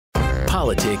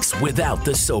Politics without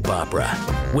the soap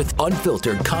opera, with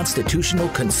unfiltered constitutional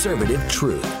conservative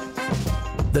truth.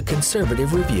 The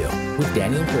Conservative Review with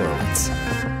Daniel Horowitz.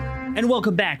 And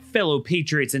welcome back, fellow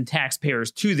patriots and taxpayers,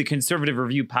 to the Conservative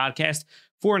Review podcast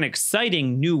for an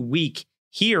exciting new week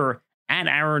here at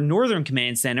our Northern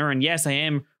Command Center. And yes, I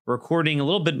am recording a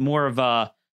little bit more of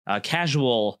a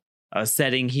casual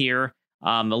setting here,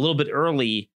 a little bit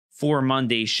early for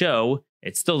Monday's show.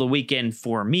 It's still the weekend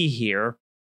for me here,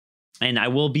 and I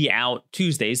will be out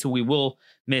Tuesday, so we will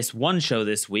miss one show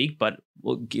this week, but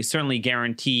we'll certainly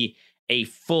guarantee a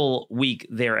full week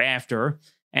thereafter.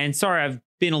 And sorry, I've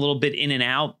been a little bit in and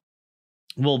out.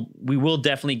 We will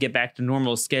definitely get back to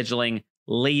normal scheduling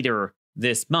later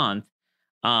this month.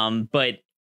 But,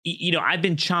 you know, I've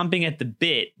been chomping at the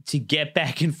bit to get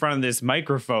back in front of this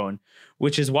microphone,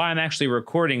 which is why I'm actually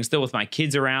recording still with my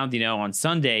kids around, on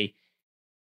Sunday.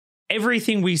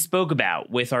 Everything we spoke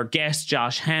about with our guest,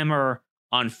 Josh Hammer,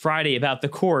 on Friday about the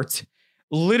courts,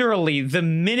 literally the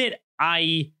minute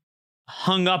I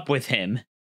hung up with him,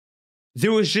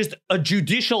 there was just a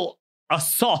judicial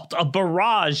assault, a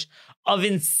barrage of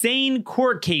insane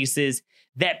court cases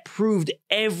that proved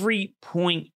every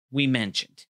point we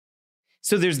mentioned.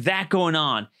 So there's that going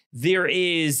on. There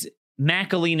is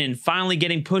McAleenan finally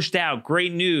getting pushed out.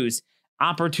 Great news.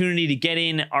 Opportunity to get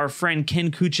in our friend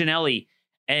Ken Cuccinelli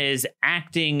as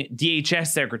acting DHS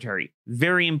secretary.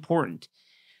 Very important.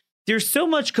 There's so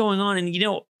much going on. And,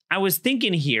 I was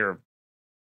thinking here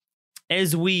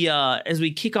as we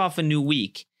kick off a new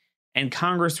week and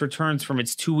Congress returns from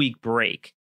its 2-week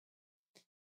break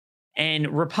and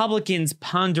Republicans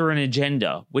ponder an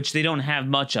agenda, which they don't have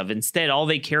much of. Instead, all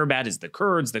they care about is the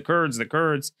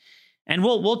Kurds. And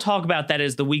we'll talk about that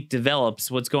as the week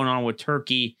develops, what's going on with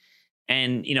Turkey.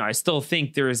 And, I still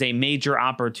think there is a major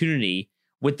opportunity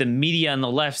with the media on the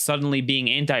left suddenly being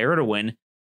anti-Erdogan.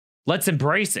 Let's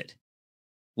embrace it.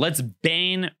 Let's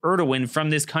ban Erdogan from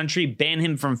this country, ban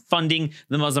him from funding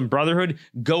the Muslim Brotherhood,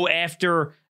 go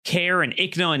after CARE and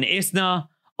ICNA and ISNA,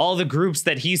 all the groups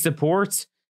that he supports.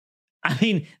 I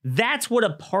mean, that's what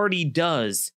a party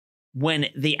does when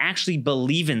they actually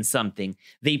believe in something.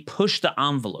 They push the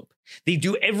envelope. They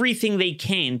do everything they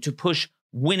can to push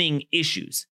winning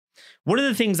issues. One of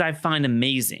the things I find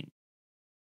amazing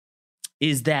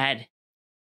is that,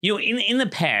 in the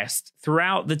past,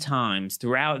 throughout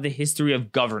the history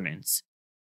of governance,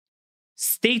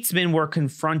 statesmen were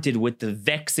confronted with the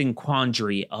vexing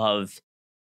quandary of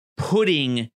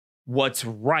putting what's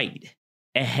right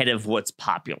ahead of what's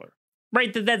popular.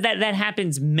 Right? That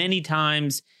happens many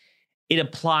times. It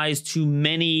applies to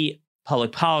many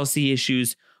public policy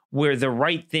issues where the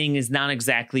right thing is not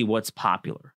exactly what's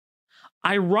popular.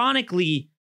 Ironically,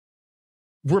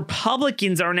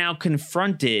 Republicans are now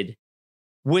confronted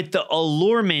with the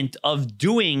allurement of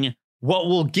doing what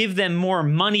will give them more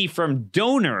money from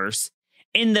donors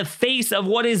in the face of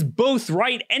what is both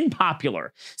right and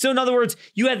popular. So in other words,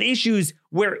 you have issues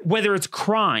where whether it's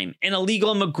crime and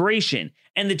illegal immigration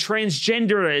and the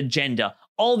transgender agenda,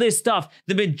 all this stuff,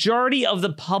 the majority of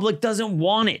the public doesn't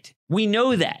want it. We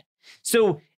know that.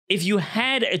 So if you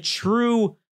had a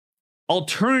true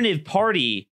alternative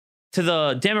party to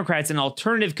the Democrats, an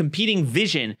alternative competing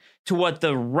vision to what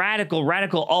the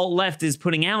radical alt-left is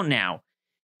putting out now,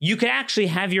 you could actually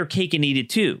have your cake and eat it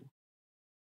too.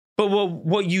 But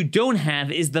what you don't have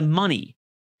is the money.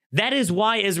 That is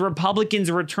why, as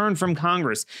Republicans return from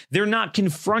Congress, they're not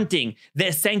confronting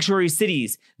the sanctuary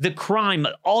cities, the crime,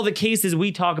 all the cases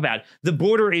we talk about, the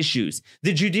border issues,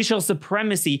 the judicial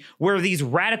supremacy, where these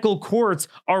radical courts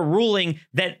are ruling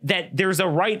that there's a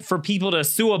right for people to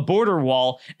sue a border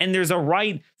wall and there's a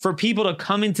right for people to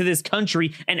come into this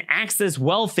country and access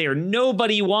welfare.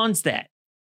 Nobody wants that.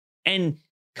 And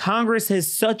Congress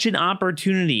has such an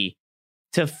opportunity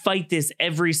to fight this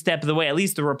every step of the way, at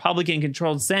least the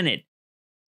Republican-controlled Senate.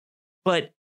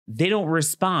 But they don't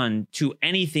respond to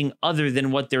anything other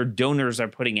than what their donors are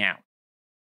putting out.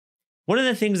 One of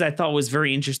the things I thought was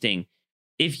very interesting,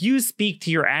 if you speak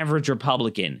to your average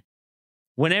Republican,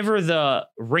 whenever the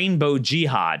rainbow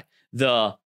jihad,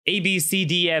 the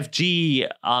ABCDFG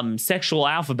sexual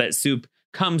alphabet soup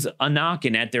comes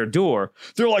a-knocking at their door,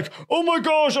 they're like, oh my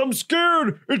gosh, I'm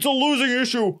scared. It's a losing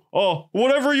issue.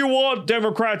 Whatever you want,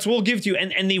 Democrats, we'll give to you.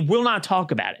 And they will not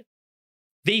talk about it.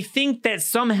 They think that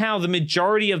somehow the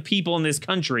majority of people in this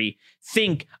country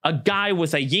think a guy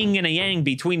with a yin and a yang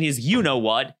between his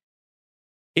you-know-what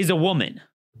is a woman.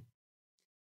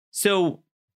 So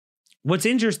what's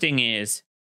interesting is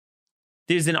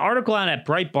there's an article out at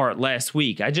Breitbart last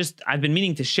week. I've been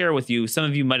meaning to share with you. Some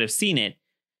of you might have seen it.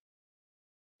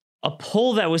 A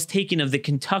poll that was taken of the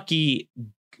Kentucky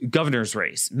governor's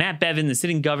race. Matt Bevin, the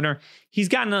sitting governor, he's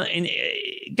gotten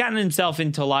himself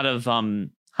into a lot of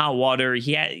hot water.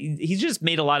 He's just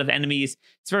made a lot of enemies.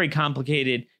 It's very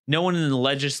complicated. No one in the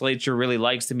legislature really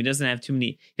likes him. He doesn't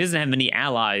have many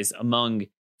allies among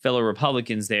fellow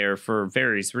Republicans there for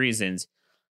various reasons.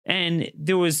 And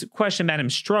there was a question about him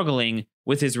struggling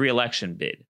with his reelection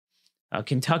bid.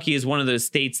 Kentucky is one of those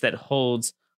states that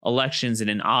holds elections in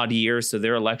an odd year, so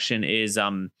their election is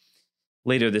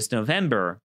later this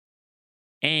November.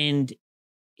 And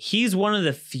he's one of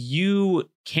the few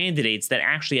candidates that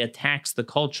actually attacks the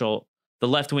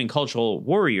left-wing cultural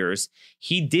warriors.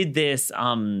 He did this,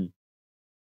 I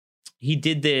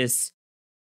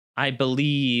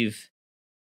believe,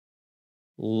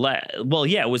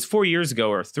 it was 4 years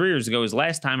ago or 3 years ago, his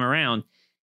last time around.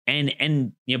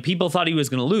 And people thought he was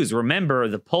going to lose. Remember,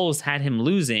 the polls had him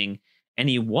losing and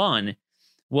he won.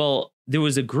 Well, there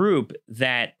was a group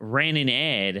that ran an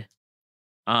ad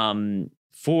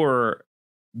for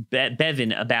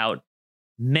Bevin about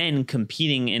men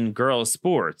competing in girls'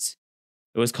 sports.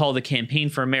 It was called the Campaign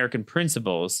for American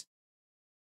Principles.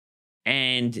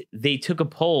 And they took a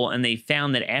poll and they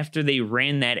found that after they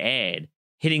ran that ad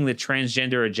hitting the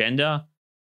transgender agenda,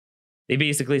 they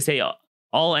basically say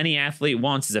all any athlete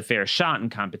wants is a fair shot in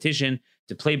competition,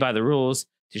 to play by the rules,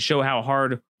 to show how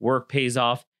hard work pays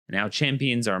off and how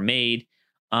champions are made.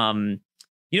 Why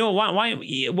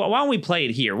don't we play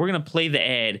it here? We're going to play the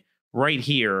ad right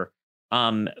here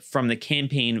from the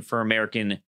Campaign for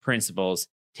American Principles.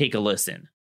 Take a listen.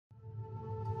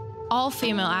 All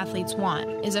female athletes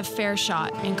want is a fair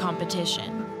shot in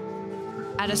competition,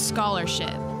 at a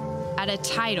scholarship, at a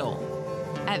title,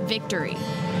 at victory.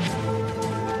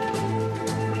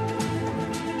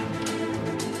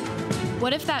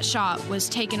 What if that shot was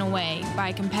taken away by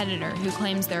a competitor who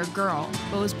claims they're a girl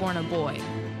but was born a boy?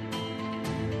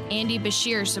 Andy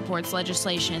Beshear supports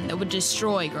legislation that would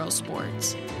destroy girls'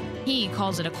 sports. He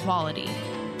calls it equality.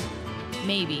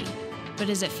 Maybe, but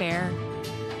is it fair?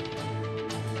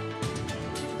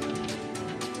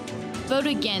 Vote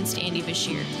against Andy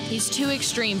Beshear. He's too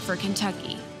extreme for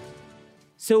Kentucky.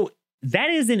 So that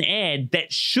is an ad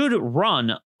that should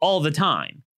run all the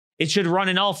time. It should run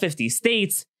in all 50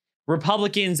 states.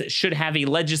 Republicans should have a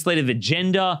legislative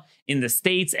agenda in the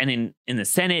states and in the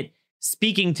Senate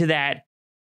speaking to that.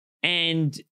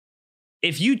 And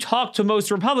if you talk to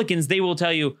most Republicans, they will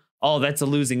tell you, oh, that's a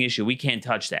losing issue. We can't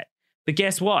touch that. But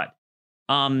guess what?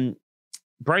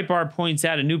 Breitbart points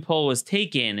out a new poll was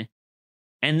taken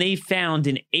and they found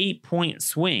an 8-point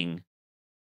swing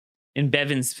in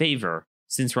Bevin's favor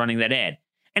since running that ad.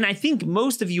 And I think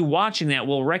most of you watching that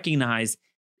will recognize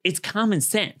it's common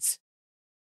sense.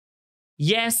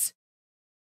 Yes,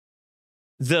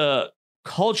 the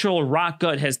cultural rot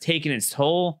gut has taken its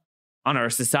toll on our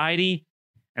society.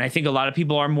 And I think a lot of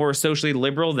people are more socially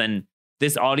liberal than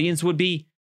this audience would be.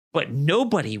 But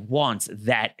nobody wants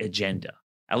that agenda,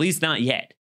 at least not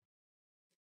yet.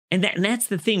 And that's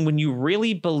the thing. When you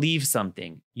really believe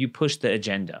something, you push the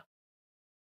agenda.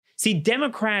 See,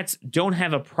 Democrats don't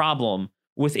have a problem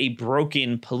with a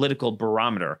broken political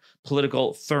barometer,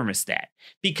 political thermostat,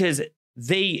 because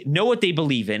they know what they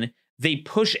believe in. They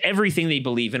push everything they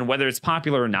believe in, whether it's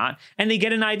popular or not, and they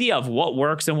get an idea of what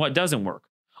works and what doesn't work.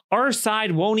 Our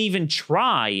side won't even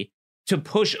try to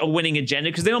push a winning agenda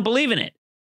because they don't believe in it.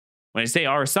 When I say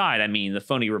our side, I mean the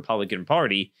phony Republican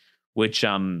Party, which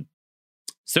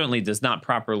certainly does not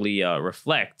properly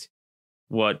reflect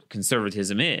what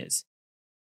conservatism is.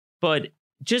 But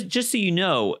just so you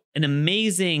know, an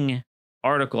amazing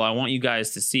article I want you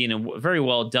guys to see, and very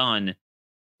well done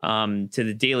to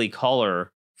the Daily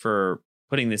Caller for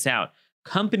putting this out.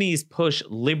 Companies push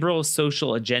liberal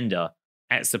social agenda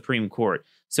at Supreme Court.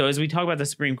 So as we talk about the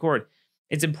Supreme Court,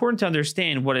 it's important to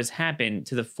understand what has happened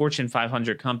to the Fortune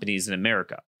 500 companies in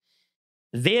America.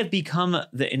 They have become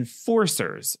the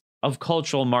enforcers of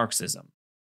cultural Marxism.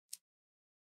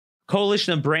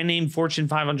 Coalition of brand name Fortune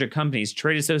 500 companies,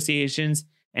 trade associations,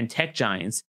 and tech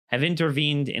giants have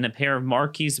intervened in a pair of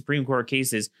marquee Supreme Court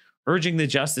cases, urging the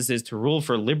justices to rule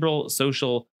for liberal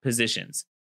social positions.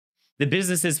 The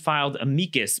businesses filed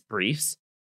amicus briefs,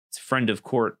 it's friend of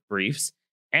court briefs,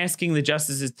 asking the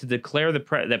justices to declare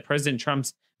that President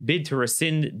Trump's bid to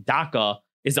rescind DACA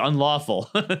is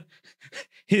unlawful.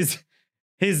 His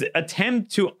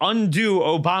attempt to undo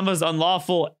Obama's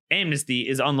unlawful amnesty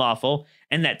is unlawful,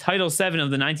 and that Title VII of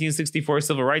the 1964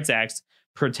 Civil Rights Act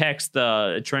protects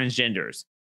the transgenders.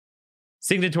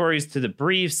 Signatories to the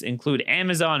briefs include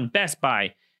Amazon, Best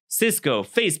Buy, Cisco,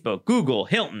 Facebook, Google,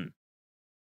 Hilton.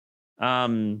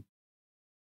 And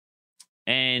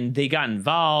they got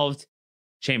involved.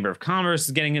 Chamber of Commerce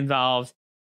is getting involved.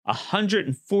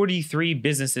 143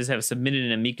 businesses have submitted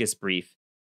an amicus brief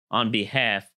on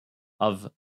behalf of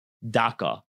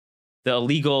DACA, the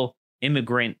illegal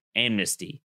immigrant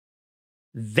amnesty.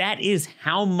 That is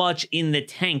how much in the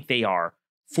tank they are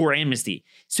for amnesty.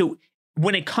 So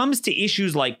when it comes to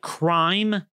issues like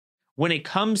crime, when it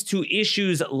comes to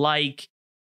issues like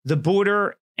the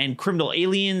border and criminal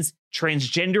aliens,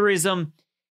 transgenderism,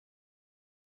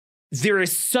 there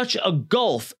is such a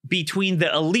gulf between the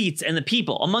elites and the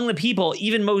people. Among the people,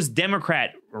 even most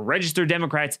Democrat or registered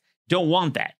Democrats don't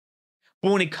want that.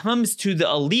 But when it comes to the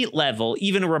elite level,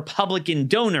 even Republican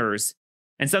donors,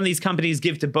 and some of these companies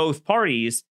give to both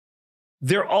parties,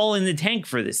 they're all in the tank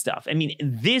for this stuff. I mean,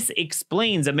 this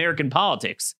explains American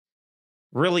politics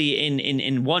really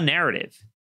in one narrative.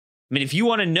 I mean, if you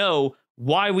want to know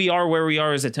why we are where we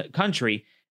are as a country,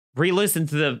 re-listen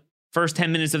to the first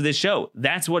 10 minutes of this show.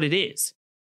 That's what it is.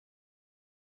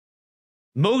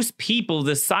 Most people,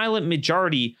 the silent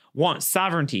majority, want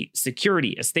sovereignty,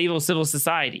 security, a stable civil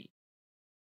society.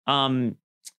 But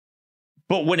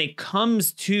when it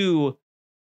comes to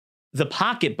the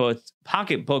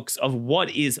pocketbooks of what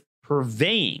is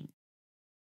purveying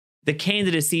the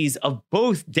candidacies of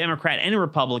both Democrat and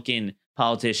Republican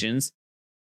politicians,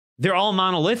 they're all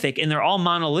monolithic, and they're all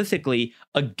monolithically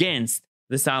against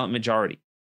the silent majority.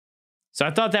 So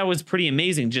I thought that was pretty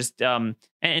amazing. Just and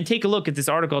take a look at this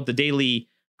article at the Daily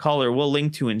Caller. We'll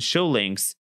link to in show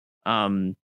links,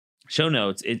 show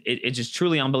notes. It's just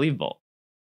truly unbelievable.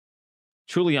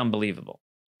 Truly unbelievable.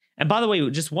 And by the way,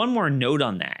 just one more note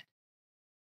on that.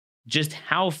 Just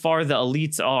how far the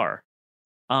elites are.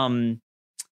 The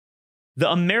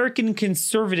American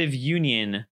Conservative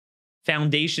Union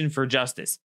Foundation for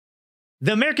Justice.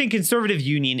 The American Conservative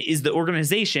Union is the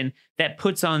organization that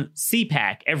puts on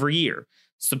CPAC every year.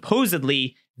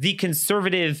 Supposedly, the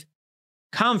conservative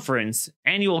conference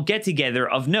annual get-together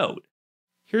of note.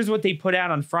 Here's what they put out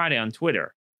on Friday on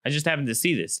Twitter. I just happened to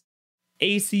see this.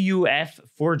 ACUF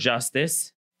for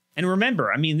Justice. And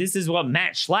remember, I mean, this is what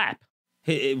Matt Schlapp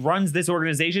runs this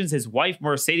organization. His wife,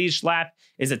 Mercedes Schlapp,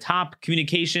 is a top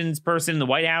communications person in the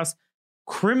White House.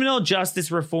 Criminal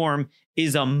justice reform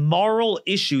is a moral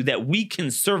issue that we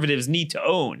conservatives need to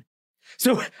own.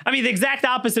 So, I mean, the exact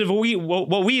opposite of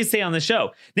what we say on the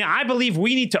show. Now, I believe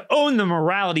we need to own the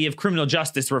morality of criminal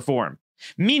justice reform,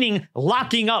 meaning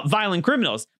locking up violent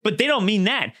criminals. But they don't mean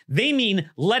that. They mean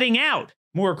letting out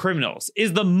more criminals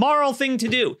is the moral thing to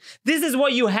do. This is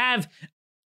what you have.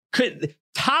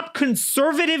 Top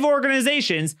conservative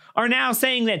organizations are now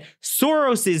saying that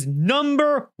Soros's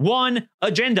number one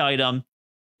agenda item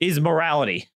is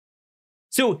morality.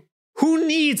 So who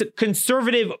needs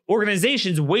conservative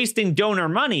organizations wasting donor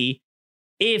money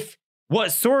if what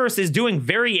Soros is doing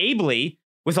very ably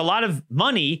with a lot of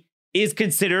money is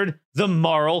considered the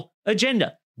moral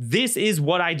agenda? This is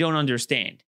what I don't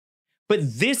understand.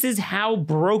 But this is how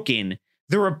broken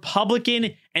the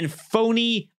Republican and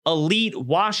phony elite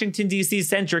Washington, D.C.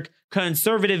 centric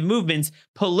conservative movement's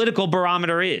political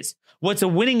barometer is. What's a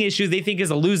winning issue, they think is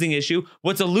a losing issue.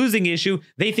 What's a losing issue,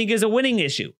 they think is a winning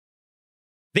issue.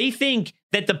 They think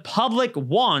that the public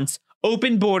wants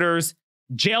open borders,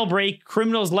 jailbreak,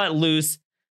 criminals let loose,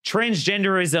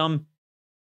 transgenderism,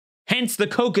 hence the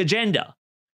Koch agenda.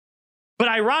 But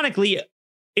ironically,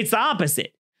 it's the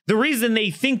opposite. The reason they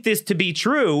think this to be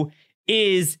true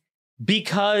is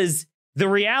because the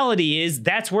reality is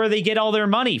that's where they get all their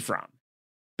money from.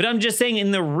 But I'm just saying,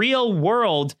 in the real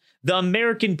world, the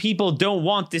American people don't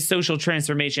want this social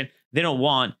transformation. They don't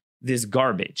want this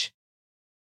garbage.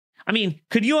 I mean,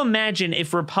 could you imagine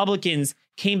if Republicans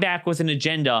came back with an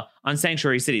agenda on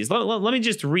sanctuary cities? Let me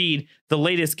just read the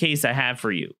latest case I have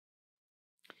for you.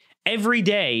 Every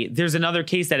day, there's another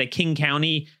case at a King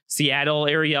County, Seattle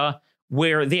area,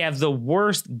 where they have the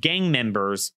worst gang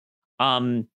members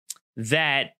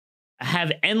that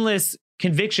have endless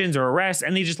convictions or arrests,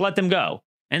 and they just let them go.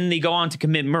 And they go on to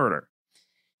commit murder.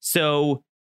 So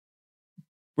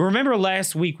remember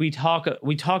last week we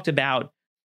talked about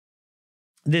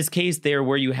this case there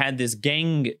where you had this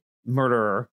gang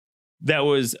murderer that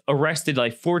was arrested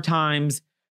like 4 times.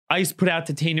 ICE put out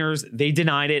detainers. They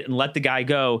denied it and let the guy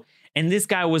go. And this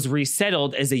guy was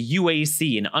resettled as a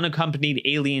UAC, an unaccompanied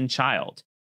alien child.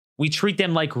 We treat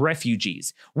them like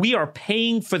refugees. We are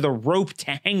paying for the rope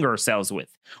to hang ourselves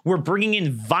with. We're bringing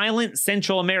in violent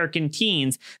Central American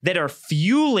teens that are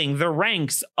fueling the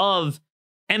ranks of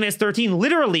MS-13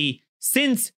 literally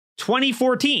since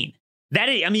 2014. That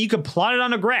is, I mean, you could plot it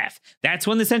on a graph. That's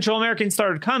when the Central Americans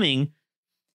started coming.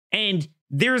 And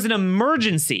there's an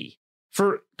emergency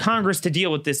for Congress to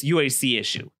deal with this UAC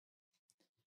issue.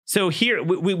 So here,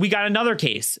 we got another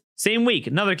case. Same week,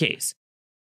 another case.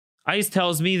 ICE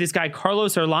tells me this guy,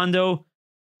 Carlos Orlando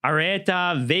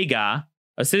Arrieta Vega,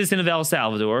 a citizen of El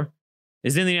Salvador,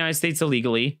 is in the United States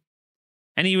illegally,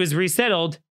 and he was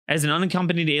resettled as an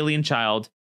unaccompanied alien child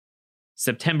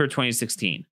September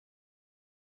 2016.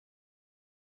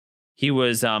 He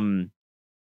was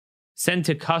sent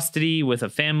to custody with a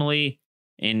family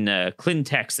in Clinton,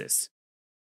 Texas.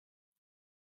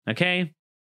 Okay?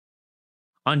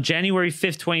 On January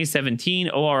 5th, 2017,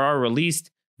 ORR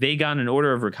released Vega on an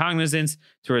order of recognizance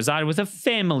to reside with a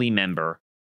family member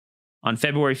on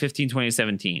February 15,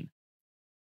 2017.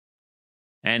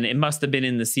 And it must have been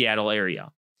in the Seattle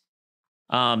area.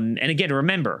 And again,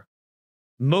 remember,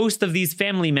 most of these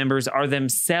family members are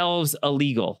themselves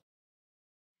illegal.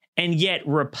 And yet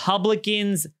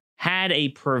Republicans had a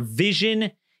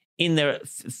provision in the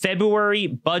February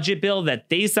budget bill that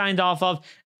they signed off of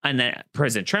and that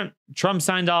President Trump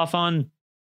signed off on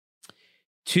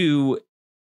to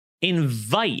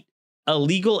invite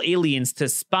illegal aliens to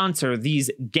sponsor these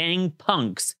gang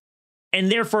punks.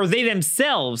 And therefore they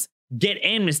themselves get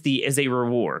amnesty as a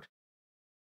reward.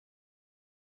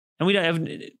 And we don't have,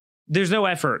 there's no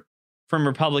effort from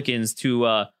Republicans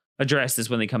to address this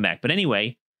when they come back. But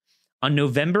anyway, on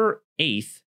November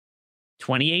 8th,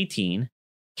 2018,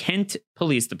 Kent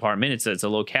Police Department, it's a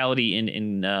locality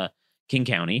in King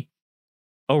County,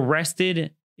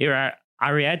 arrested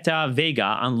Arrieta Vega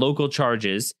on local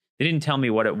charges. They didn't tell me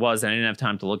what it was, and I didn't have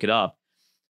time to look it up.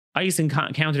 ICE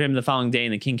encountered him the following day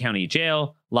in the King County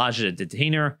jail, lodged a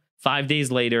detainer. 5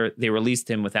 days later, they released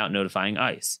him without notifying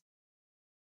ICE.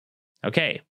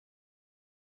 Okay.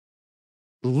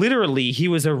 Literally, he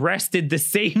was arrested the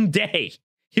same day.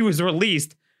 He was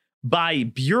released by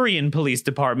Burien Police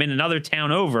Department, another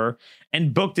town over,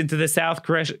 and booked into the South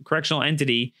Correctional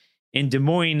Entity in Des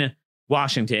Moines,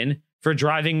 Washington, for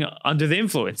driving under the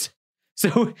influence.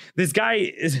 So this guy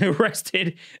is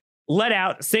arrested, let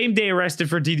out, same day arrested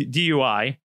for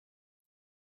DUI.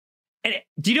 And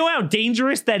do you know how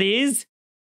dangerous that is?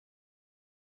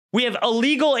 We have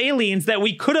illegal aliens that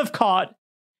we could have caught,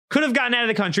 could have gotten out of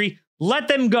the country, let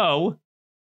them go,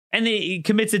 and he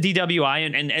commits a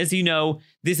DWI. And as you know,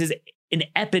 this is an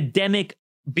epidemic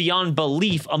beyond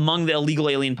belief among the illegal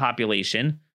alien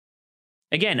population.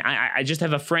 Again, I just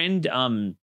have a friend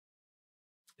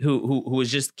who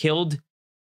was just killed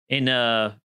in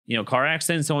a car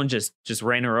accident. Someone just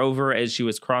ran her over as she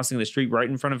was crossing the street right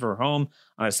in front of her home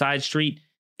on a side street.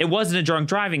 It wasn't a drunk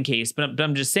driving case, but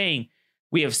I'm just saying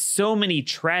we have so many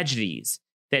tragedies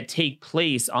that take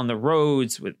place on the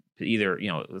roads with either,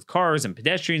 with cars and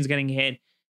pedestrians getting hit.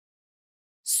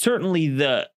 Certainly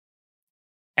at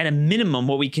a minimum,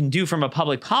 what we can do from a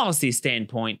public policy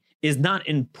standpoint is not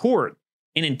import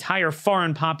an entire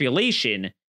foreign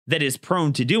population that is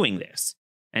prone to doing this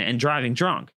and driving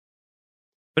drunk.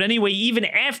 But anyway, even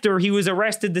after he was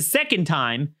arrested the second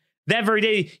time, that very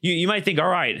day, you might think, all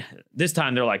right, this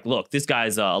time they're like, look, this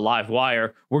guy's a live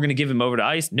wire. We're going to give him over to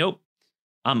ICE. Nope.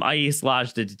 ICE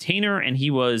lodged a detainer and he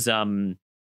was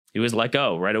let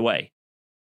go right away.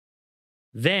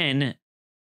 Then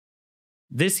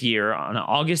this year on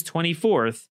August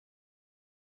 24th,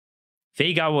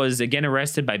 Vega was again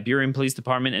arrested by Burien Police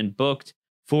Department and booked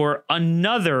for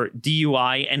another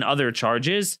DUI and other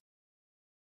charges.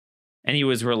 And he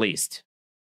was released.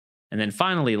 And then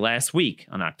finally, last week,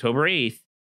 on October 8th,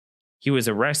 he was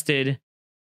arrested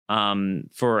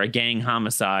for a gang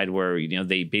homicide where,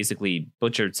 they basically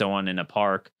butchered someone in a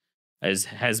park, as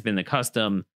has been the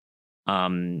custom.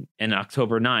 And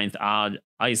October 9th,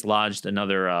 ICE lodged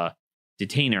another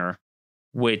detainer,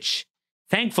 which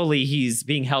thankfully he's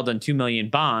being held on $2 million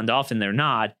bond. Often they're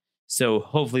not. So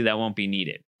hopefully that won't be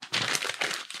needed.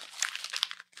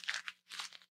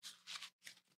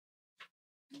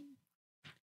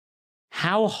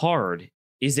 How hard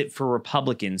is it for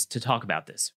Republicans to talk about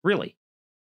this? Really?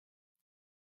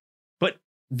 But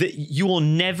you will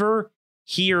never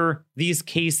hear these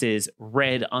cases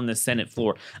read on the Senate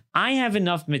floor. I have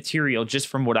enough material just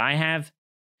from what I have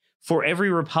for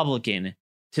every Republican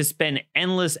to spend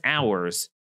endless hours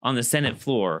on the Senate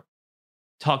floor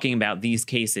talking about these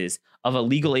cases of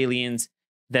illegal aliens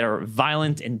that are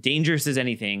violent and dangerous as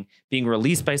anything being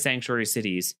released by sanctuary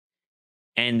cities.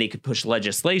 And they could push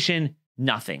legislation.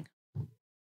 Nothing.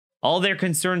 All they're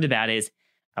concerned about is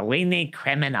we need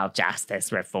criminal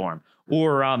justice reform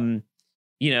or,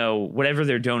 whatever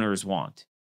their donors want.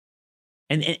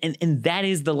 And that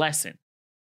is the lesson.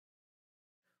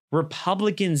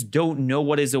 Republicans don't know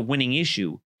what is a winning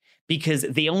issue because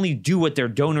they only do what their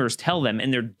donors tell them.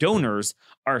 And their donors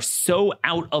are so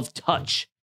out of touch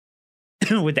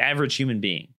with the average human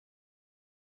being.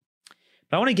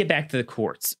 But I want to get back to the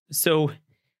courts. So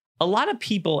a lot of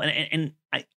people, and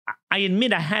I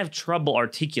admit I have trouble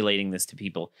articulating this to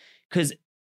people because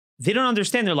they don't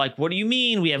understand. They're like, what do you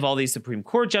mean? We have all these Supreme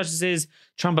Court justices.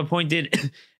 Trump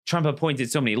appointed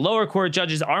so many lower court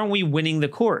judges. Aren't we winning the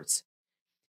courts?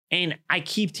 And I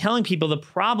keep telling people the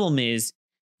problem is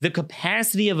the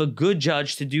capacity of a good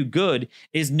judge to do good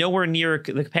is nowhere near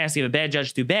the capacity of a bad judge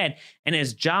to do bad. And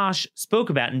as Josh spoke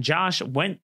about, and Josh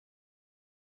went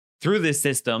through this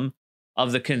system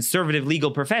of the conservative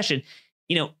legal profession,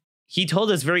 he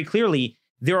told us very clearly,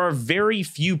 there are very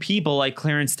few people like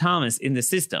Clarence Thomas in the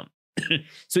system.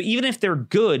 So even if they're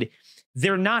good,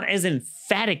 they're not as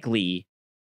emphatically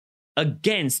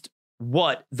against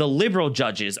what the liberal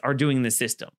judges are doing in the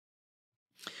system.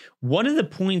 One of the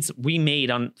points we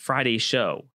made on Friday's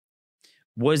show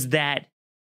was that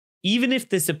even if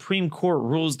the Supreme Court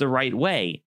rules the right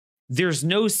way, there's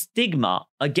no stigma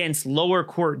against lower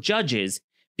court judges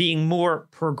being more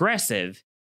progressive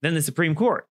than the Supreme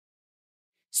Court.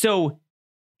 So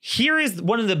here is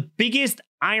one of the biggest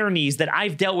ironies that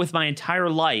I've dealt with my entire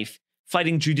life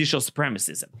fighting judicial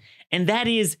supremacism. And that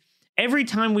is every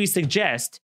time we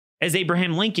suggest, as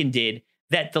Abraham Lincoln did,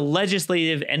 that the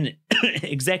legislative and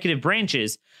executive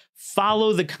branches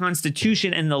follow the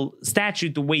Constitution and the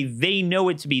statute the way they know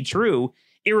it to be true,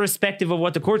 irrespective of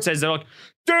what the court says. They're like,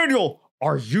 Daniel,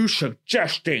 are you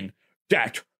suggesting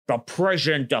that the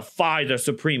president defy the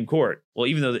Supreme Court? Well,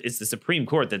 even though it's the Supreme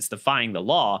Court that's defying the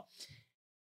law,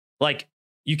 like,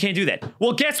 you can't do that.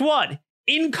 Well, guess what?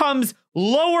 In comes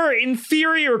lower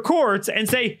inferior courts and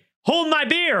say, hold my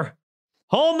beer.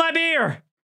 Hold my beer.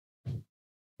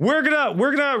 We're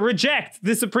gonna reject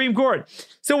the Supreme Court.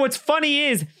 So what's funny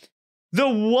is the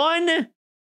one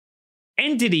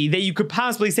entity that you could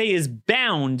possibly say is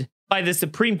bound by the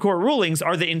Supreme Court rulings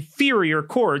are the inferior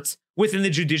courts within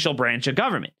the judicial branch of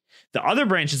government. The other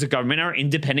branches of government are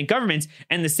independent governments.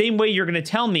 And the same way you're going to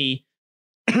tell me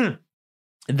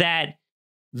that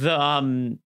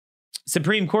the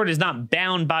Supreme Court is not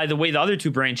bound by the way the other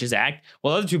two branches act.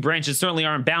 Well, the other two branches certainly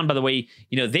aren't bound by the way,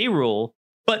 they rule.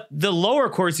 But the lower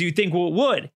courts, you think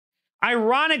would.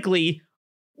 Ironically,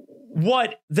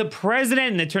 what the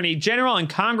president and attorney general and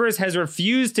Congress has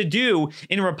refused to do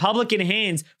in Republican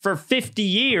hands for 50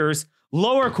 years,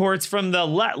 lower courts from the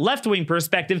left-wing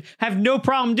perspective have no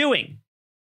problem doing.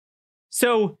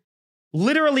 So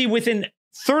literally within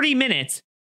 30 minutes,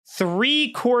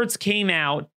 3 courts came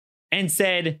out and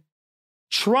said,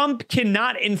 Trump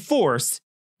cannot enforce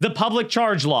the public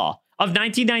charge law of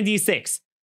 1996.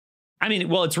 I mean,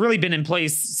 well, it's really been in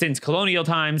place since colonial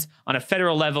times on a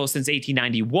federal level since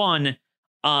 1891.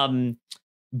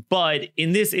 But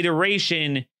in this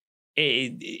iteration,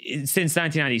 since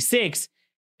 1996,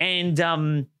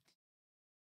 and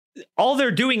all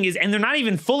they're doing is, and they're not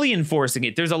even fully enforcing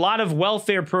it. There's a lot of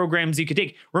welfare programs you could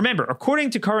take. Remember, according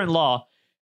to current law,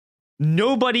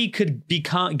 nobody could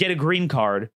get a green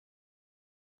card.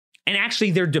 And actually,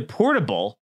 they're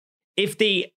deportable if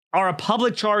they are a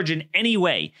public charge in any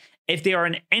way, if they are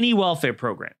in any welfare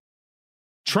program.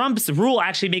 Trump's rule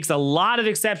actually makes a lot of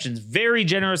exceptions, very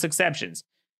generous exceptions.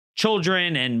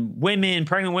 Children and women,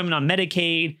 pregnant women on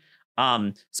Medicaid,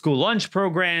 school lunch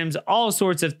programs, all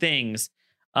sorts of things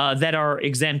that are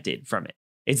exempted from it.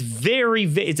 It's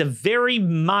a very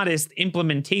modest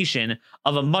implementation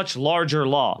of a much larger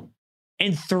law.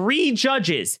 And 3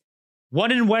 judges,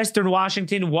 one in Western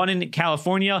Washington, one in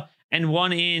California, and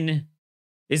one in,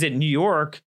 is it New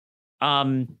York,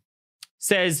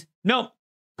 says, nope,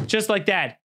 just like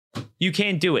that, you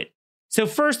can't do it. So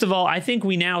first of all, I think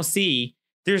we now see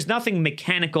there's nothing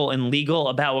mechanical and legal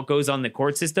about what goes on in the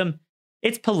court system.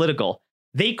 It's political.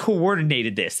 They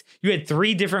coordinated this. You had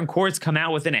 3 different courts come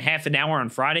out within a half an hour on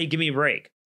Friday. Give me a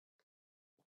break.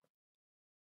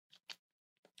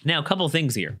 Now, a couple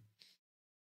things here.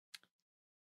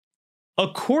 A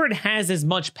court has as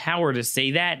much power to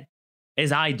say that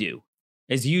as I do,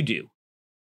 as you do.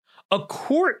 A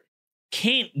court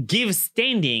can't give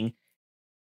standing.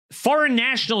 Foreign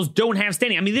nationals don't have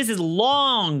standing. I mean, this is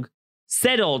long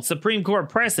settled Supreme Court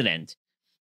precedent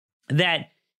that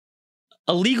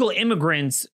illegal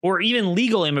immigrants or even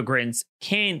legal immigrants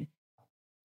can't,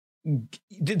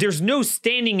 there's no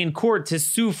standing in court to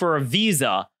sue for a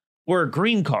visa or a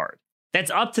green card.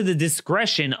 That's up to the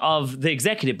discretion of the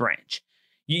executive branch.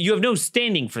 You have no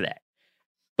standing for that.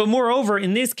 But moreover,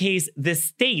 in this case, the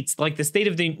states, like the state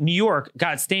of New York,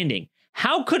 got standing.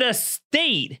 How could a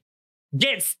state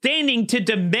get standing to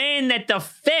demand that the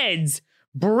feds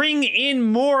bring in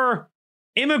more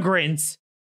immigrants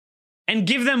and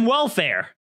give them welfare?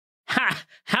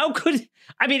 How could,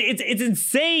 I mean, it's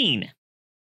insane.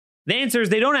 The answer is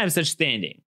they don't have such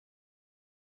standing.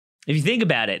 If you think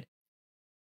about it,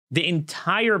 the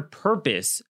entire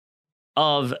purpose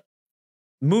of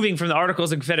moving from the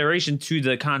Articles of Confederation to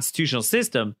the constitutional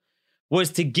system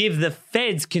was to give the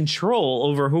feds control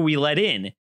over who we let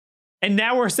in. And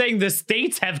now we're saying the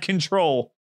states have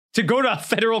control to go to a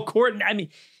federal court. I mean,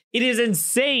 it is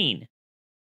insane.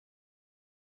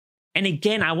 And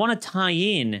again, I want to tie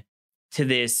in to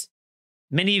this.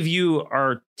 Many of you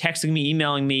are texting me,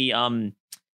 emailing me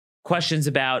questions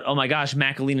about, oh my gosh,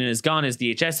 McAleenan is gone as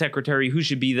DHS secretary. Who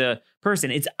should be the person?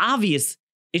 It's obvious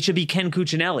it should be Ken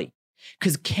Cuccinelli.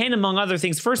 Because Ken, among other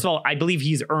things, first of all, I believe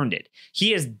he's earned it.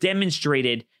 He has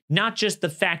demonstrated not just the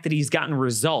fact that he's gotten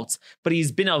results, but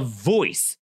he's been a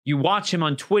voice. You watch him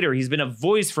on Twitter, he's been a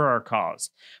voice for our cause.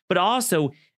 But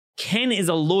also, Ken is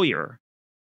a lawyer,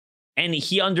 and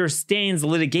he understands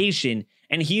litigation,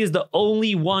 and he is the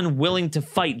only one willing to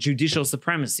fight judicial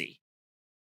supremacy.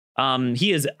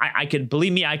 He is, I could,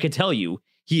 believe me, I could tell you,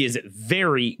 he is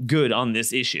very good on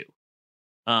this issue.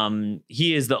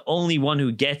 He is the only one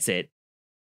who gets it.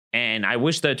 And I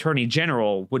wish the attorney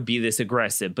general would be this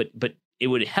aggressive, but it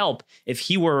would help if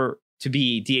he were to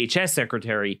be DHS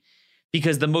secretary,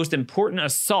 because the most important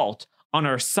assault on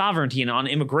our sovereignty and on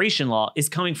immigration law is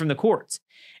coming from the courts.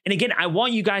 And again, I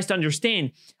want you guys to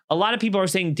understand, a lot of people are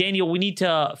saying, Daniel, we need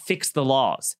to fix the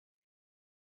laws.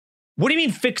 What do you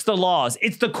mean fix the laws?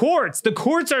 It's the courts. The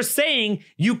courts are saying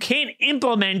you can't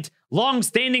implement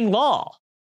longstanding law.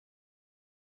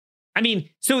 I mean,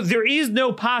 so there is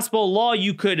no possible law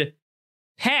you could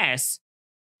pass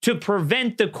to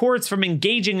prevent the courts from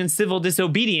engaging in civil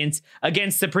disobedience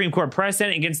against Supreme Court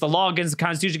precedent, against the law, against the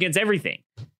Constitution, against everything.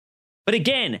 But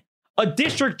again, a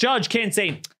district judge can't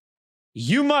say,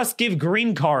 you must give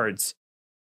green cards.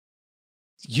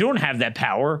 You don't have that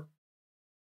power.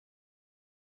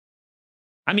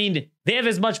 I mean, they have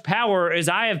as much power as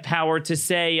I have power to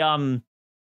say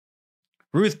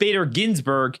Ruth Bader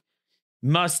Ginsburg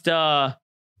must,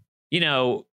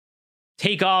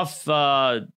 take off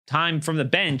time from the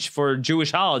bench for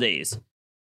Jewish holidays,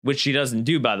 which she doesn't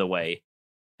do, by the way.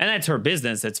 And that's her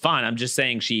business. That's fine. I'm just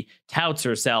saying she touts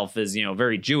herself as,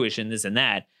 very Jewish and this and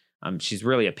that. She's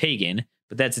really a pagan,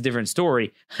 but that's a different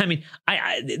story. I mean,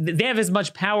 they have as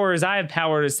much power as I have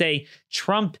power to say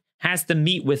Trump has to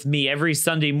meet with me every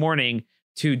Sunday morning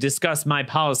to discuss my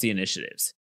policy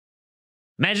initiatives.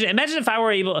 Imagine if I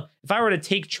were to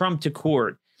take Trump to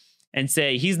court and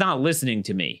say he's not listening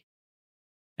to me,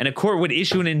 and a court would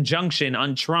issue an injunction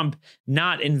on Trump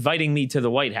not inviting me to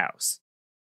the White House.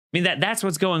 I mean, that's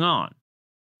what's going on.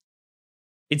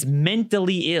 It's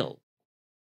mentally ill.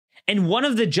 And one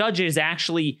of the judges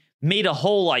actually made a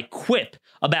whole quip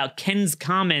about Ken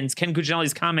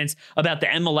Cuccinelli's comments about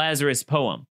the Emma Lazarus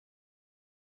poem.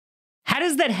 How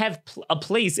does that have a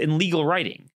place in legal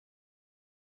writing?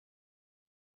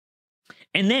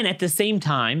 And then at the same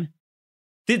time,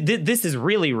 this is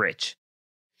really rich.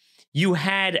 You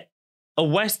had a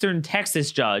Western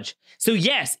Texas judge. So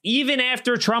yes, even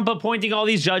after Trump appointing all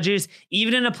these judges,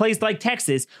 even in a place like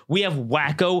Texas, we have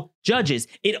wacko judges.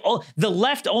 The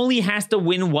left only has to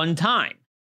win one time.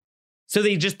 So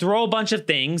they just throw a bunch of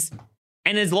things,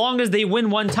 and as long as they win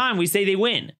one time, we say they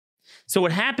win. So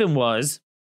what happened was,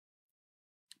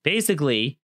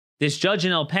 basically, this judge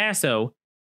in El Paso,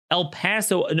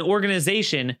 an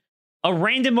organization, a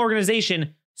random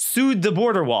organization, sued the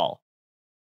border wall.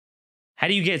 How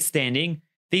do you get standing?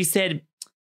 They said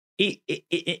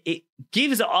it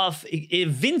gives off, it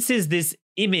evinces this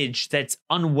image that's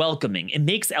unwelcoming. It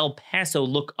makes El Paso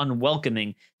look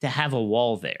unwelcoming to have a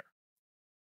wall there.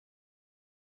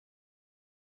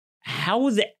 How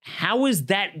is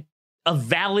that a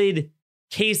valid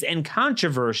case and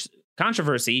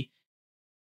controversy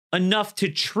enough to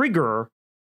trigger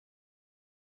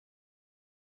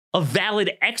a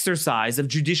valid exercise of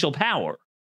judicial power?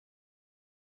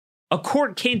 A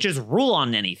court can't just rule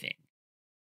on anything.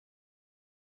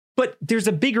 But there's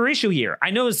a bigger issue here.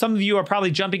 I know some of you are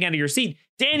probably jumping out of your seat.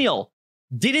 Daniel,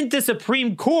 didn't the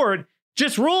Supreme Court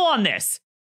just rule on this?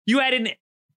 You had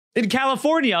in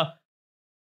California,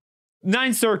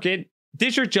 Ninth Circuit,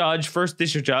 first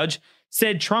district judge,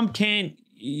 said Trump can't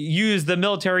use the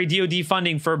military DOD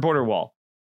funding for a border wall.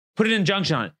 Put an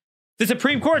injunction on it. The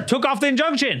Supreme Court took off the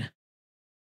injunction.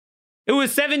 It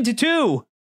was 7-2.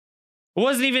 It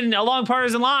wasn't even along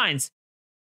partisan lines.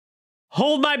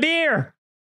 Hold my beer.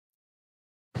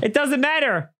 It doesn't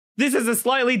matter. This is a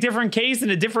slightly different case in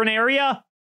a different area.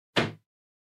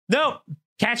 No,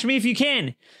 catch me if you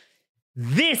can.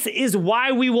 This is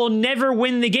why we will never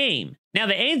win the game. Now,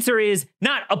 the answer is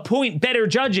not appoint better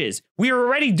judges. We are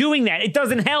already doing that. It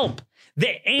doesn't help.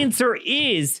 The answer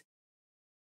is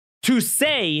to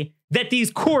say that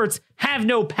these courts have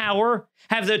no power,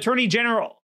 have the attorney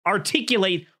general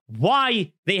articulate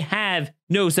why they have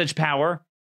no such power,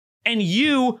 and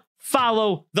you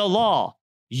follow the law.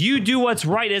 You do what's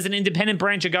right as an independent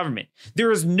branch of government.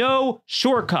 There is no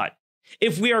shortcut.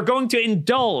 If we are going to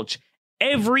indulge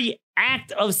every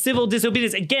act of civil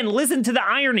disobedience, again, listen to the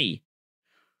irony.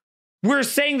 We're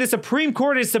saying the Supreme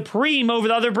Court is supreme over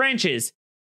the other branches.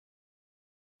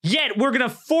 Yet we're going to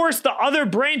force the other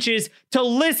branches to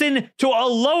listen to a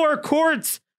lower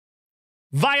court's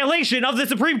violation of the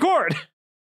Supreme Court.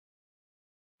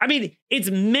 I mean,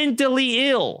 it's mentally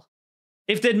ill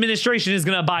if the administration is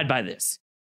going to abide by this.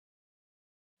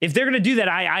 If they're going to do that,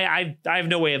 I have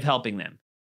no way of helping them.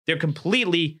 They're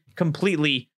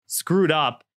completely screwed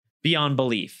up beyond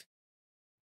belief.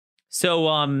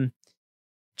 So,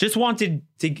 just wanted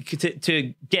to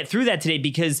get through that today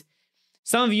because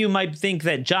some of you might think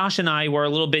that Josh and I were a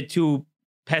little bit too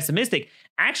pessimistic.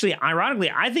 Actually,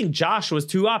 ironically, I think Josh was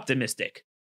too optimistic.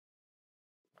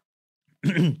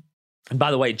 And by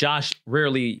the way, Josh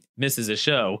rarely misses a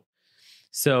show.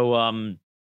 So,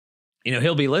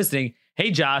 he'll be listening. Hey,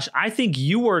 Josh, I think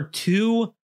you were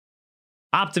too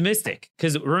optimistic.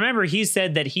 Because remember, he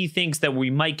said that he thinks that we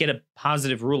might get a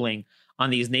positive ruling on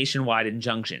these nationwide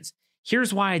injunctions.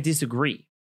 Here's why I disagree.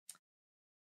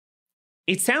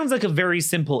 It sounds like a very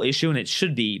simple issue, and it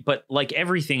should be, but like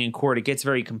everything in court, it gets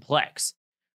very complex.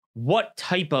 What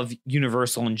type of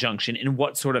universal injunction in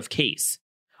what sort of case?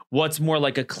 What's more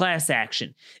like a class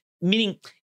action? Meaning,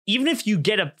 even if you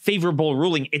get a favorable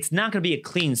ruling, it's not going to be a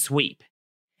clean sweep.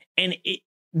 And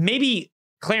maybe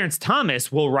Clarence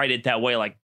Thomas will write it that way,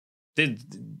 like,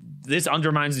 this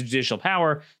undermines the judicial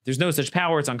power. There's no such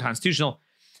power. It's unconstitutional.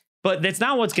 But that's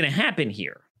not what's going to happen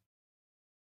here.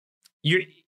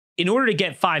 In order to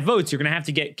get 5 votes, you're going to have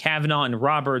to get Kavanaugh and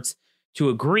Roberts to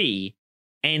agree,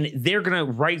 and they're going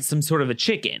to write some sort of a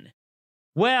chicken.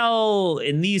 Well,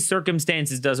 in these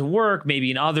circumstances, it doesn't work.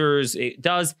 Maybe in others, it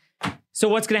does. So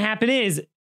what's going to happen is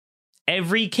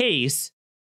every case,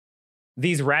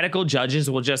 these radical judges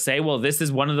will just say, well, this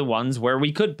is one of the ones where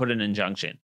we could put an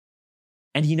injunction.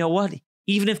 And you know what?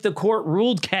 Even if the court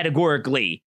ruled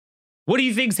categorically, what do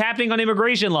you think's happening on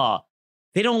immigration law?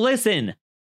 They don't listen.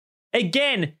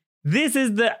 Again, this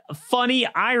is the funny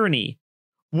irony.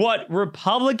 What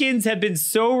Republicans have been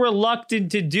so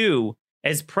reluctant to do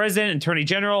as president, attorney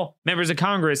general, members of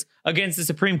Congress against the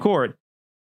Supreme Court,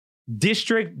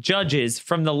 district judges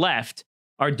from the left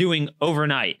are doing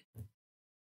overnight.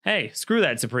 Hey, screw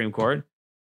that Supreme Court.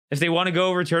 If they want to go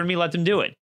overturn me, let them do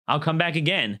it. I'll come back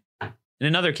again in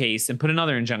another case and put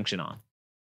another injunction on.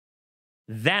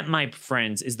 That, my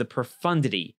friends, is the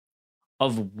profundity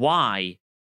of why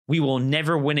we will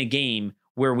never win a game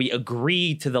where we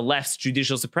agree to the left's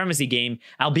judicial supremacy game,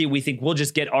 albeit we think we'll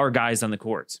just get our guys on the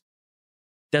courts.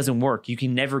 Doesn't work. You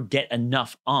can never get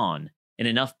enough on in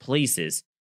enough places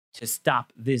to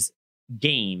stop this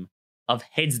game of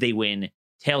heads they win,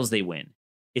 tails they win.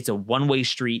 It's a one-way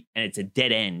street and it's a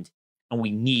dead end, and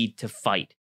we need to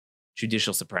fight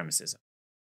judicial supremacism.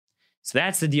 So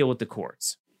that's the deal with the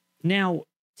courts. Now,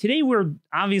 today we're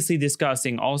obviously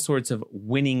discussing all sorts of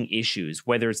winning issues,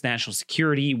 whether it's national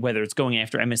security, whether it's going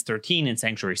after MS-13 in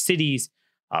sanctuary cities,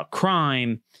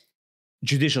 crime,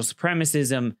 judicial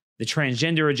supremacism, the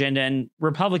transgender agenda, and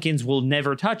Republicans will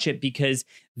never touch it because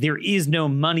there is no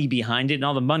money behind it and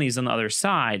all the money's on the other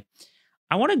side.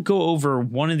 I want to go over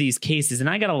one of these cases, and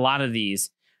I got a lot of these.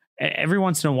 Every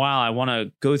once in a while, I want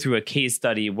to go through a case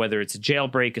study, whether it's a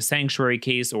jailbreak, a sanctuary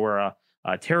case, or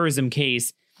a terrorism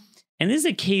case. And this is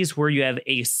a case where you have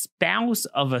a spouse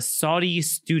of a Saudi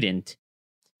student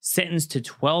sentenced to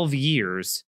 12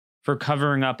 years for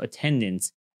covering up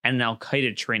attendance at an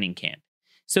Al-Qaeda training camp.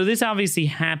 So this obviously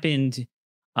happened.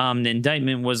 The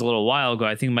indictment was a little while ago.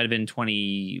 I think it might have been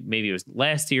maybe it was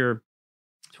last year,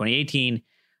 2018.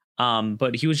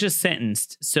 But he was just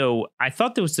sentenced. So I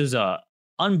thought this was a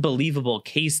unbelievable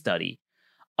case study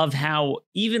of how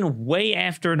even way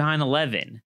after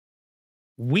 9/11,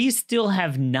 we still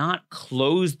have not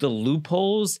closed the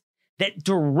loopholes that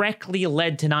directly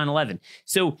led to 9/11.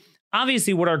 So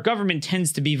obviously what our government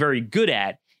tends to be very good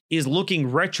at is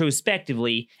looking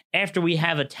retrospectively. After we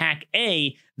have attack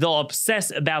A, they'll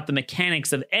obsess about the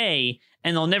mechanics of A,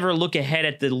 and they'll never look ahead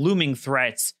at the looming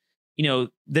threats, the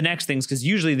next things, because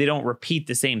usually they don't repeat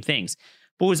the same things.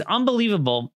 But what's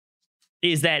unbelievable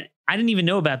is that I didn't even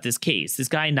know about this case. This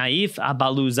guy, Naif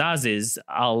Abaluzaziz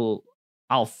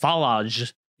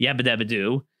Al-Falaj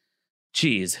Yabadabadu.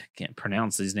 Jeez, can't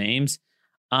pronounce these names.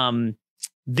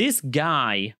 This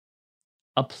guy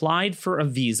applied for a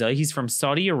visa. He's from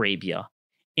Saudi Arabia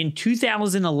in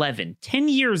 2011, 10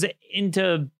 years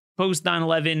into post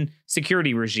 9/11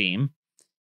 security regime.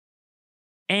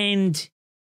 And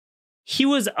he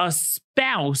was a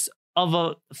spouse of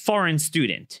a foreign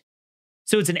student.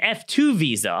 So it's an F2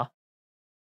 visa.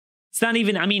 It's not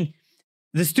even, I mean,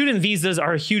 the student visas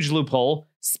are a huge loophole.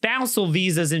 Spousal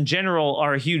visas in general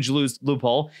are a huge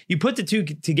loophole. You put the two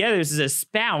together, this is a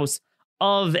spouse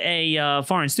of a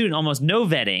foreign student, almost no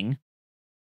vetting.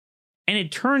 And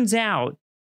it turns out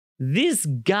this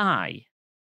guy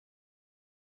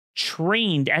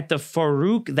trained at the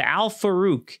Al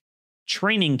Farouk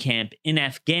training camp in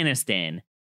Afghanistan.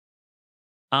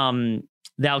 The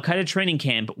Al-Qaeda training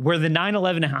camp where the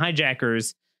 9/11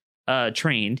 hijackers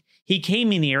trained. He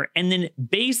came in here, and then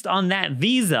based on that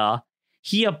visa,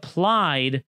 he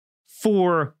applied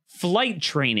for flight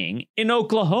training in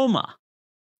Oklahoma.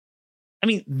 I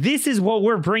mean, this is what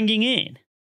we're bringing in.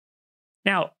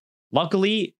 Now,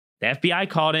 luckily, the FBI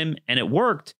caught him, and it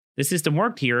worked. The system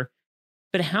worked here.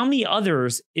 But how many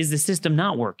others is the system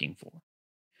not working for?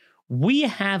 We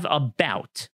have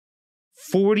about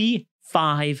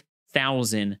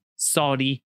 45,000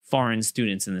 Saudi foreign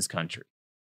students in this country.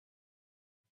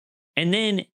 And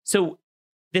then, so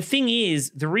the thing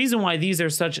is, the reason why these are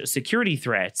such security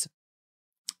threats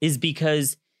is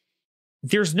because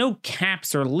there's no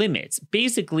caps or limits.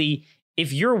 Basically,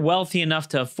 if you're wealthy enough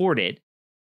to afford it,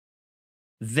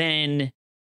 then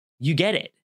you get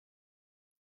it.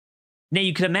 Now,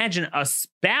 you could imagine a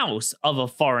spouse of a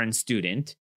foreign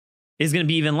student is going to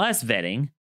be even less vetting.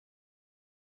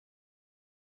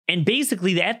 And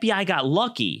basically, the FBI got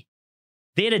lucky.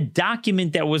 They had a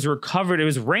document that was recovered. It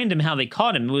was random how they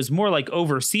caught him. It was more like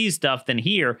overseas stuff than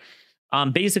here.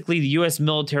 Basically, the U.S.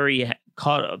 military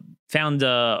found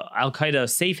the Al-Qaeda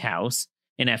safe house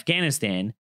in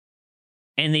Afghanistan,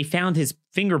 and they found his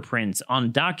fingerprints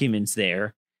on documents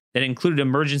there that included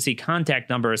emergency contact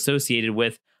number associated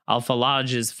with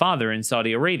Al-Falaj's father in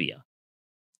Saudi Arabia.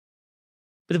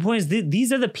 But the point is,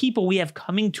 these are the people we have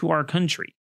coming to our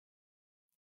country.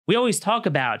 We always talk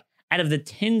about, out of the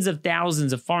tens of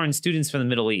thousands of foreign students from the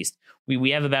Middle East,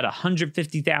 we have about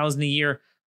 150,000 a year,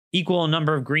 equal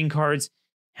number of green cards.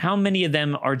 How many of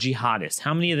them are jihadists?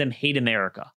 How many of them hate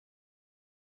America?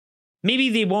 Maybe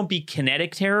they won't be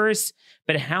kinetic terrorists,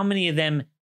 but how many of them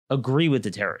agree with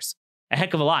the terrorists? A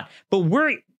heck of a lot. But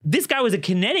this guy was a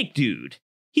kinetic dude.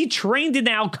 He trained in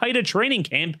the Al-Qaeda training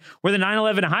camp where the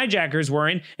 9/11 hijackers were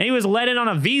in, and he was let in on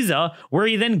a visa where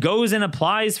he then goes and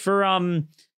applies for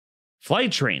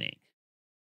flight training.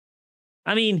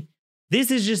 I mean,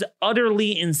 this is just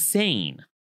utterly insane.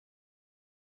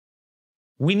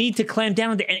 We need to clamp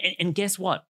down. And guess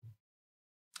what?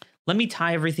 Let me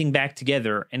tie everything back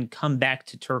together and come back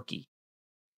to Turkey.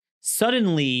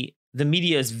 Suddenly, the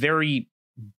media is very,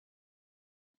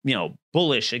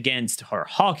 bullish against, or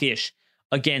hawkish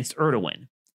against Erdogan.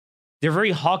 They're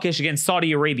very hawkish against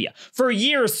Saudi Arabia. For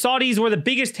years, Saudis were the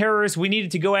biggest terrorists. We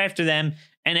needed to go after them,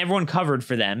 and everyone covered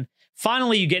for them.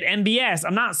 Finally, you get MBS.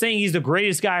 I'm not saying he's the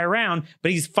greatest guy around,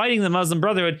 but he's fighting the Muslim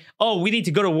Brotherhood. Oh, we need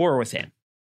to go to war with him.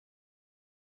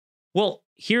 Well,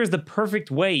 here's the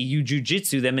perfect way you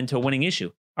jujitsu them into a winning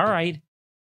issue. All right.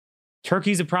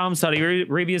 Turkey's a problem. Saudi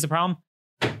Arabia's a problem.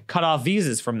 Cut off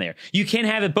visas from there. You can't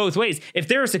have it both ways. If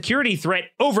they're a security threat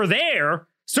over there,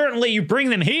 certainly you bring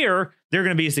them here, they're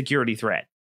going to be a security threat.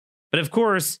 But of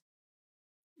course,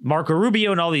 Marco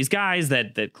Rubio and all these guys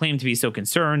that claim to be so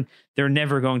concerned, they're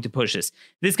never going to push this.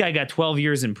 This guy got 12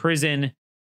 years in prison.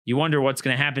 You wonder what's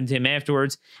going to happen to him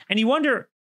afterwards. And you wonder,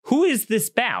 who is this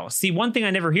spouse? See, one thing I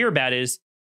never hear about is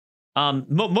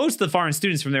most of the foreign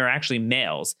students from there are actually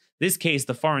males. This case,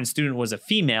 the foreign student was a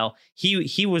female.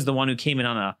 He was the one who came in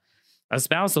on a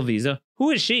spousal visa. Who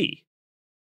is she?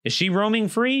 Is she roaming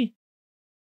free?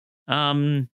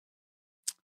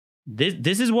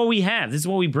 This is what we have. This is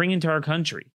what we bring into our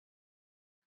country.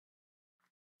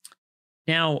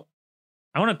 Now,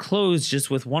 I want to close just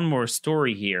with one more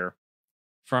story here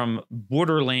from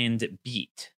Borderland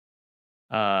Beat.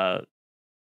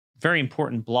 Very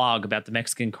important blog about the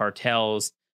Mexican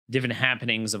cartels, different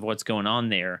happenings of what's going on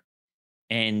there.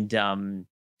 And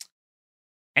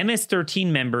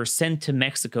MS-13 members sent to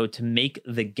Mexico to make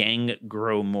the gang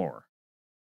grow more.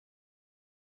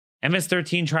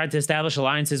 MS-13 tried to establish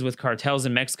alliances with cartels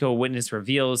in Mexico, a witness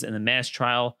reveals in the mass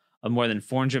trial of more than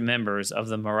 400 members of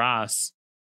the Maras,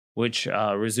 which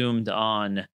resumed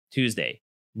on Tuesday.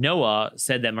 Noah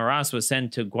said that Maras was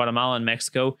sent to Guatemala and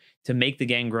Mexico to make the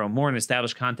gang grow more and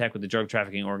establish contact with the drug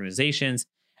trafficking organizations.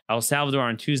 El Salvador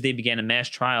on Tuesday began a mass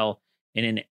trial in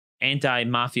an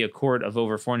anti-mafia court of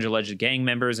over 400 alleged gang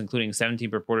members, including 17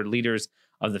 purported leaders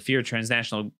of the feared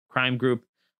transnational crime group,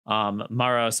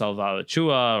 Mara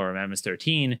Salvatrucha, or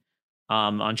MS-13,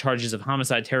 on charges of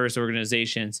homicide, terrorist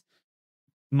organizations,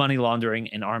 money laundering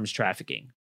and arms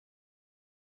trafficking.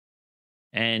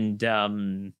 And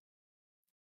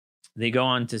they go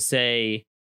on to say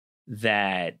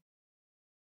that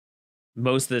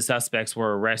most of the suspects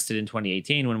were arrested in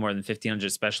 2018 when more than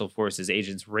 1,500 special forces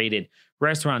agents raided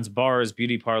restaurants, bars,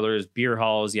 beauty parlors, beer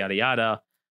halls, yada, yada.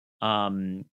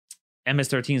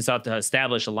 MS-13 sought to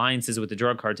establish alliances with the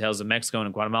drug cartels of Mexico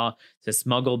and Guatemala to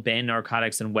smuggle banned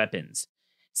narcotics and weapons.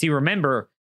 See, remember,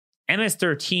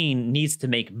 MS-13 needs to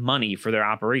make money for their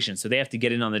operation, so they have to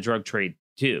get in on the drug trade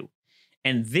too.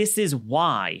 And this is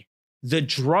why the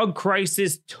drug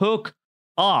crisis took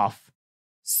off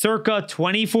circa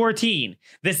 2014,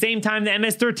 the same time the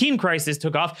MS-13 crisis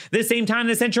took off, the same time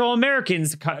the Central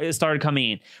Americans started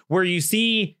coming in, where you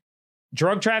see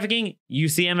drug trafficking, you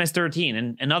see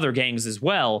MS-13 and other gangs as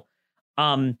well.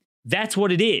 That's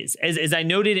what it is. As I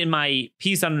noted in my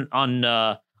piece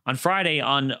on Friday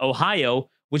on Ohio,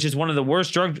 which is one of the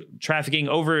worst drug trafficking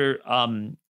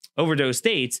overdose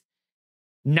states,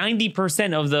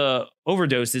 90% of the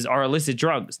overdoses are illicit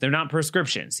drugs. They're not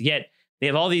prescriptions. Yet they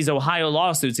have all these Ohio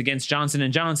lawsuits against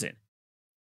Johnson & Johnson.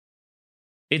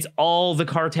 It's all the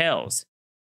cartels.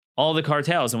 All the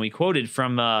cartels. And we quoted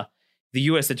from the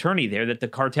U.S. attorney there that the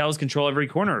cartels control every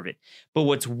corner of it. But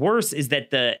what's worse is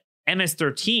that the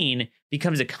MS-13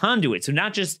 becomes a conduit. So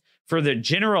not just for the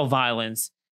general violence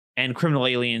and criminal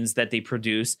aliens that they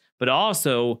produce, but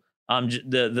also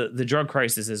the drug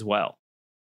crisis as well.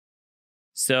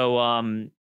 So,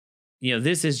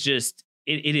 this is just,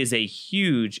 it is a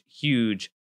huge, huge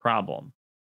problem.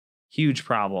 Huge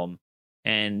problem.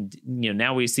 And,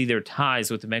 now we see their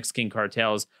ties with the Mexican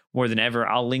cartels more than ever.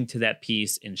 I'll link to that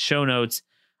piece in show notes.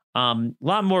 A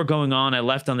lot more going on. I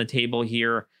left on the table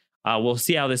here. We'll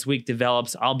see how this week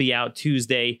develops. I'll be out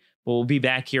Tuesday, but we'll be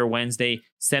back here Wednesday.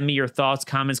 Send me your thoughts,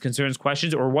 comments, concerns,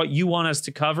 questions, or what you want us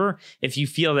to cover. If you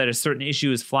feel that a certain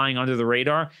issue is flying under the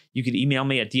radar, you can email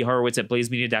me at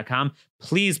dhorowitz@blazemedia.com.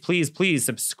 Please, please, please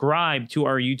subscribe to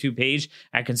our YouTube page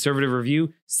at Conservative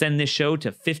Review. Send this show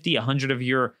to 50, 100 of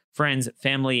your friends,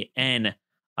 family, and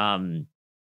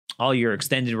all your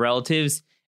extended relatives.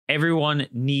 Everyone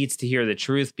needs to hear the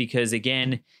truth because,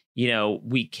 again,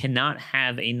 we cannot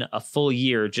have a full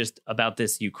year just about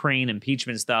this Ukraine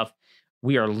impeachment stuff.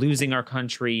 We are losing our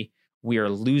country. We are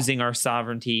losing our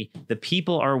sovereignty. The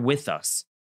people are with us.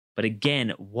 But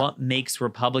again, what makes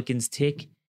Republicans tick?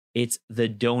 It's the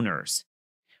donors.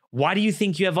 Why do you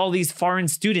think you have all these foreign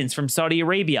students from Saudi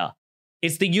Arabia?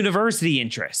 It's the university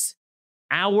interests.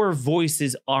 Our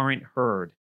voices aren't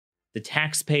heard. The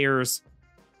taxpayers,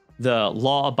 the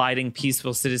law-abiding,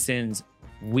 peaceful citizens,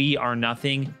 we are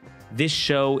nothing. This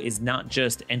show is not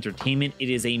just entertainment.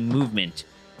 It is a movement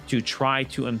to try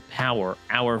to empower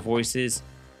our voices.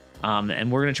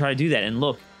 And we're going to try to do that. And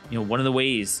look, one of the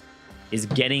ways is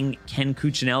getting Ken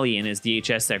Cuccinelli in as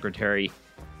DHS secretary.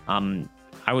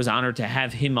 I was honored to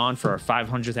have him on for our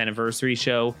 500th anniversary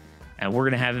show. And we're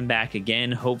going to have him back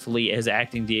again, hopefully as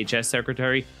acting DHS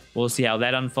secretary. We'll see how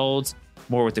that unfolds.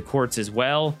 More with the courts as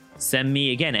well. Send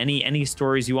me, again, any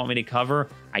stories you want me to cover.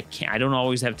 I don't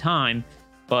always have time,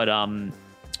 but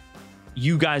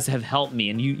you guys have helped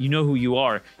me, and you know who you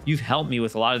are. You've helped me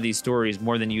with a lot of these stories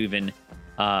more than you even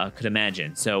could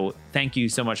imagine. So thank you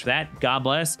so much for that. God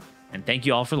bless, and thank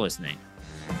you all for listening.